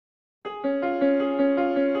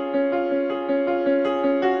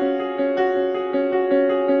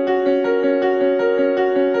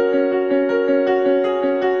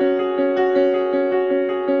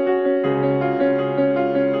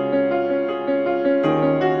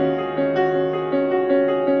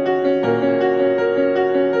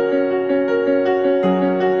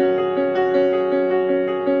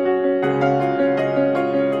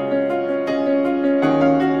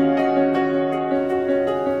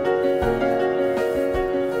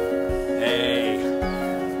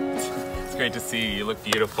great to see you. You look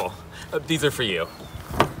beautiful. These are for you.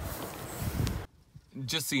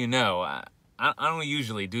 Just so you know, I don't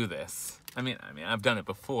usually do this. I mean, I've done it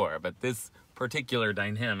before, but this particular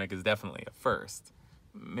dynamic is definitely a first.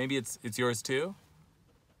 Maybe it's yours too?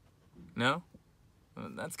 No?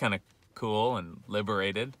 That's kind of cool and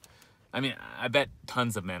liberated. I mean, I bet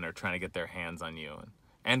tons of men are trying to get their hands on you,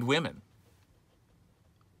 and women.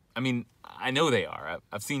 I mean, I know they are.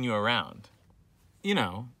 I've seen you around. You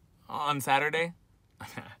know, on Saturday.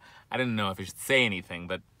 I didn't know if I should say anything,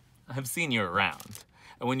 but I've seen you around.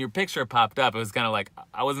 And when your picture popped up, it was kind of like,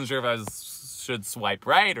 I wasn't sure if I should swipe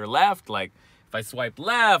right or left. Like, if I swipe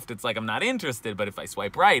left, it's like I'm not interested, but if I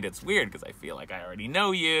swipe right, it's weird because I feel like I already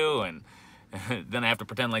know you, and then I have to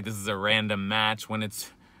pretend like this is a random match when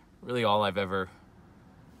it's really all I've ever...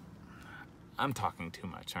 I'm talking too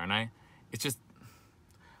much, aren't I? It's just,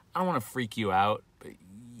 I don't want to freak you out, but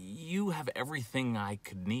you have everything I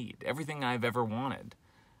could need, everything I've ever wanted.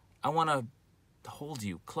 I want to hold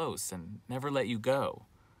you close and never let you go.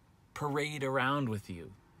 Parade around with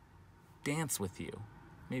you. Dance with you.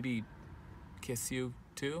 Maybe kiss you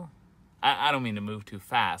too? I don't mean to move too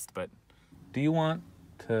fast, but do you want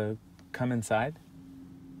to come inside?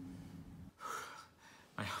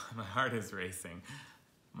 My heart is racing.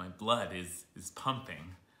 My blood is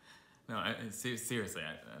pumping. No, seriously,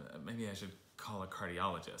 maybe I should call a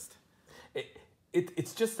cardiologist.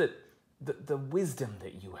 It's just that the wisdom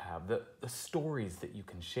that you have, the stories that you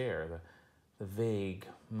can share, the vague,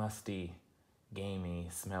 musty, gamey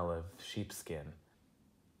smell of sheepskin.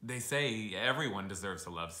 They say everyone deserves a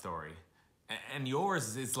love story. And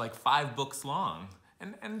yours is like 5 books long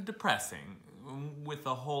and depressing, with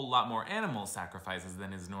a whole lot more animal sacrifices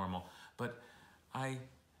than is normal. But I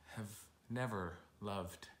have never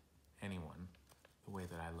loved anyone the way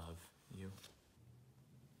that I love you.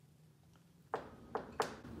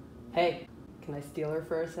 Hey, can I steal her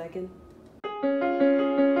for a second?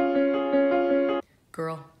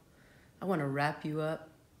 Girl, I want to wrap you up,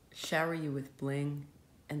 shower you with bling,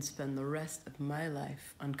 and spend the rest of my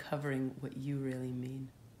life uncovering what you really mean.